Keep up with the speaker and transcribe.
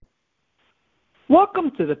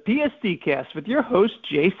Welcome to the PSD Cast with your host,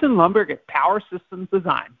 Jason Lumberg at Power Systems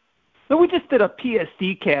Design. So we just did a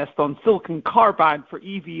PSD Cast on silicon carbide for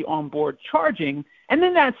EV onboard charging, and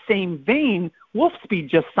in that same vein, Wolfspeed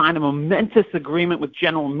just signed a momentous agreement with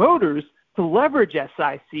General Motors to leverage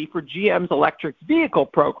SiC for GM's electric vehicle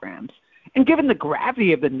programs. And given the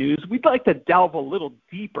gravity of the news, we'd like to delve a little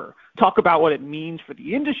deeper, talk about what it means for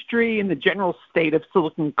the industry and the general state of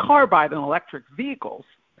silicon carbide in electric vehicles.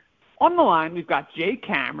 On the line, we've got Jay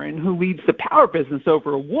Cameron, who leads the power business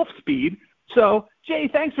over at Wolfspeed. So, Jay,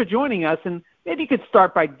 thanks for joining us, and maybe you could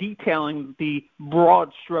start by detailing the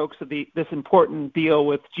broad strokes of this important deal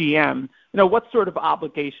with GM. What sort of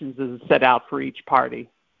obligations does it set out for each party?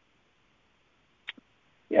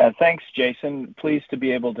 Yeah, thanks, Jason. Pleased to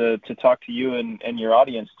be able to talk to you and your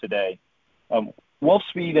audience today.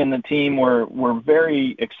 Wolfspeed and the team were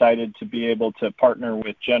very excited to be able to partner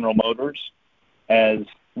with General Motors as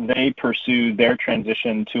they pursue their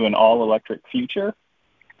transition to an all-electric future.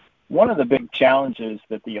 One of the big challenges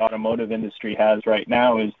that the automotive industry has right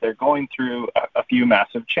now is they're going through a few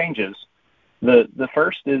massive changes. The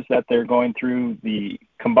first is that they're going through the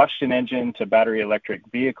combustion engine to battery electric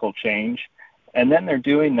vehicle change, and then they're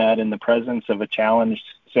doing that in the presence of a challenged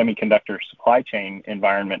semiconductor supply chain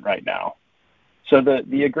environment right now. So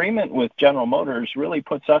the agreement with General Motors really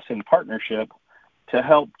puts us in partnership to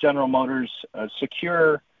help General Motors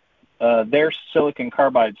secure their silicon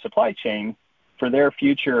carbide supply chain for their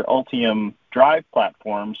future Ultium drive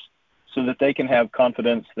platforms so that they can have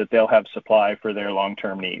confidence that they'll have supply for their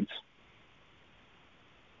long-term needs.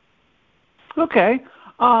 Okay.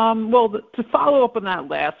 To follow up on that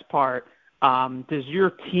last part, does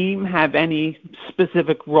your team have any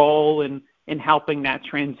specific role in helping that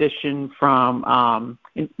transition from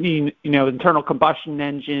internal combustion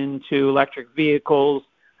engine to electric vehicles,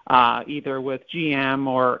 either with GM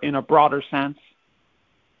or in a broader sense?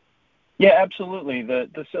 Yeah, absolutely.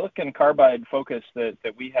 The silicon carbide focus that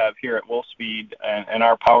we have here at Wolfspeed and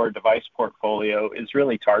our power device portfolio is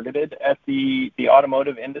really targeted at the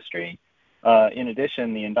automotive industry, in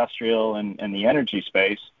addition, the industrial and the energy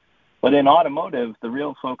space. But in automotive, the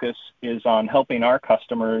real focus is on helping our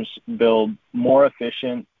customers build more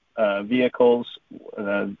efficient vehicles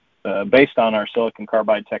based on our silicon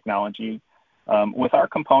carbide technology, with our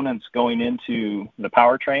components going into the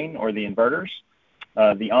powertrain or the inverters,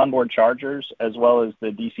 the onboard chargers, as well as the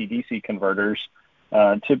DC-DC converters,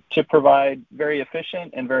 to provide very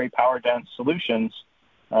efficient and very power-dense solutions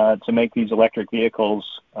to make these electric vehicles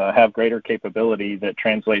have greater capability that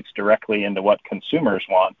translates directly into what consumers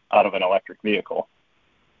want out of an electric vehicle.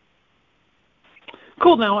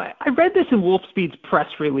 Cool. Now, I read this in Wolfspeed's press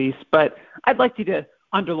release, but I'd like you to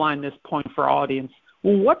underline this point for our audience.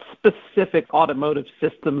 Well, what specific automotive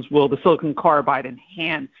systems will the silicon carbide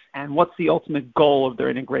enhance, and what's the ultimate goal of their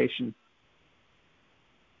integration?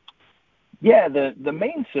 Yeah, the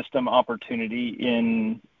main system opportunity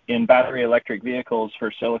in battery electric vehicles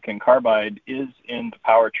for silicon carbide is in the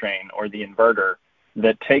powertrain or the inverter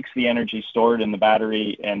that takes the energy stored in the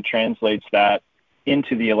battery and translates that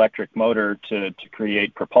into the electric motor to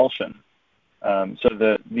create propulsion. So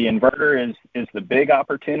the inverter is the big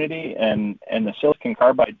opportunity, and the silicon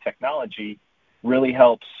carbide technology really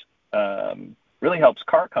helps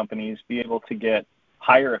car companies be able to get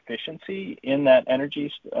higher efficiency in that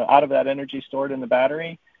energy out of that energy stored in the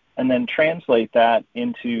battery, and then translate that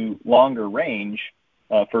into longer range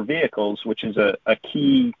for vehicles, which is a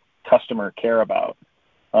key customer care about.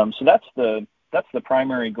 So that's the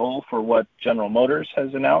primary goal for what General Motors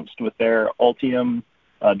has announced with their Ultium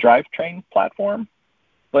drivetrain platform.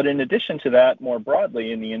 But in addition to that, more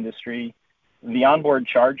broadly in the industry, the onboard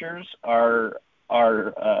chargers are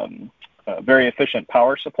very efficient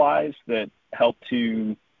power supplies that help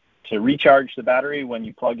to recharge the battery when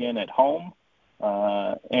you plug in at home.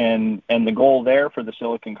 And the goal there for the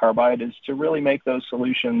silicon carbide is to really make those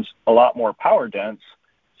solutions a lot more power dense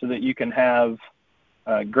so that you can have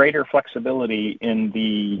greater flexibility in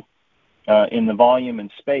the volume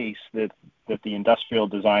and space that the industrial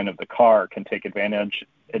design of the car can take advantage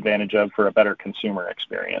of for a better consumer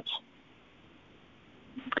experience.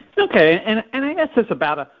 Okay, and I asked this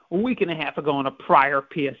about a week and a half ago on a prior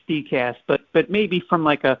PSD cast, but maybe from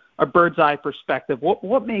like a bird's eye perspective,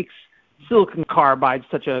 what makes silicon carbide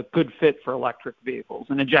such a good fit for electric vehicles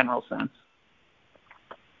in a general sense?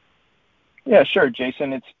 Yeah, sure,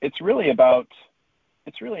 Jason. It's really about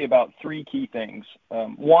three key things.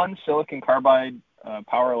 One, silicon carbide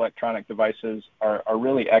power electronic devices are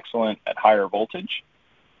really excellent at higher voltage,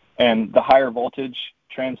 and the higher voltage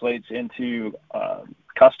translates into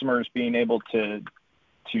customers being able to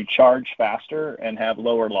charge faster and have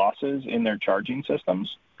lower losses in their charging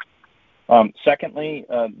systems. Secondly,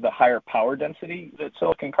 the higher power density that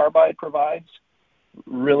silicon carbide provides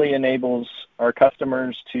really enables our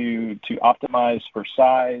customers to optimize for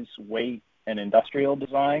size, weight, and industrial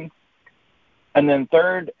design. And then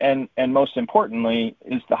third, and most importantly,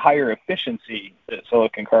 is the higher efficiency that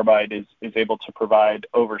silicon carbide is able to provide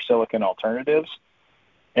over silicon alternatives.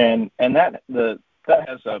 And that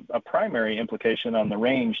has a primary implication on the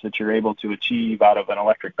range that you're able to achieve out of an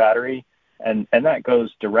electric battery. And that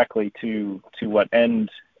goes directly to what end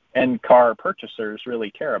car purchasers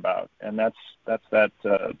really care about, and that's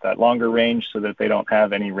that longer range, so that they don't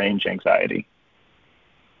have any range anxiety.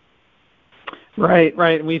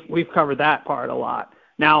 Right. We've covered that part a lot.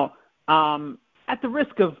 Now, at the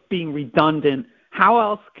risk of being redundant, how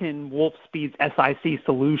else can Wolfspeed's SiC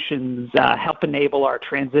solutions help enable our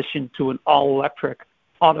transition to an all-electric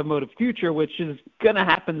automotive future, which is going to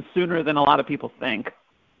happen sooner than a lot of people think?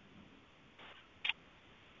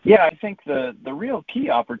 Yeah, I think the real key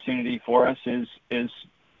opportunity for us is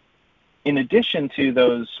in addition to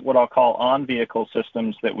those what I'll call on-vehicle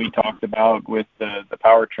systems that we talked about with the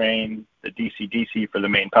powertrain, the DC-DC for the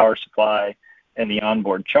main power supply, and the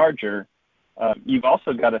onboard charger, you've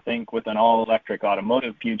also got to think with an all-electric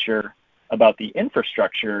automotive future about the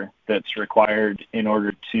infrastructure that's required in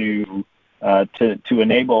order to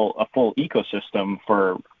enable a full ecosystem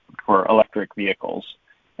for electric vehicles.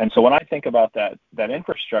 And so when I think about that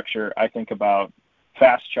infrastructure, I think about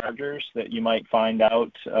fast chargers that you might find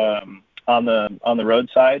out on the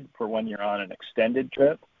roadside for when you're on an extended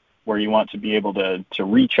trip, where you want to be able to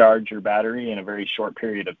recharge your battery in a very short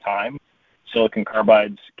period of time. Silicon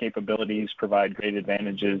carbide's capabilities provide great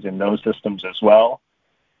advantages in those systems as well.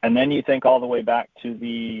 And then you think all the way back to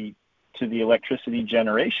the electricity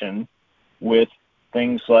generation with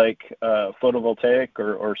things like photovoltaic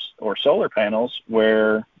or solar panels,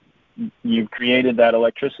 where you've created that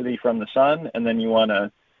electricity from the sun, and then you want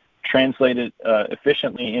to translate it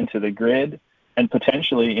efficiently into the grid and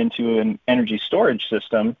potentially into an energy storage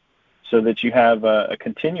system, so that you have a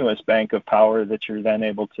continuous bank of power that you're then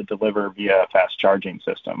able to deliver via a fast charging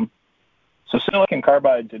system. So silicon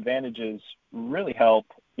carbide's advantages really help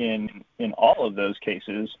in all of those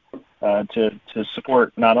cases to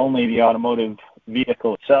support not only the automotive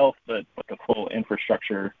vehicle itself, but the full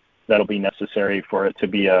infrastructure that'll be necessary for it to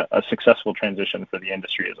be a successful transition for the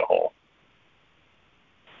industry as a whole.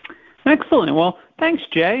 Excellent. Well, thanks,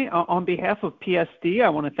 Jay. On behalf of PSD, I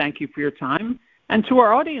want to thank you for your time. And to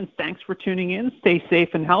our audience, thanks for tuning in. Stay safe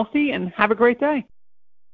and healthy, and have a great day.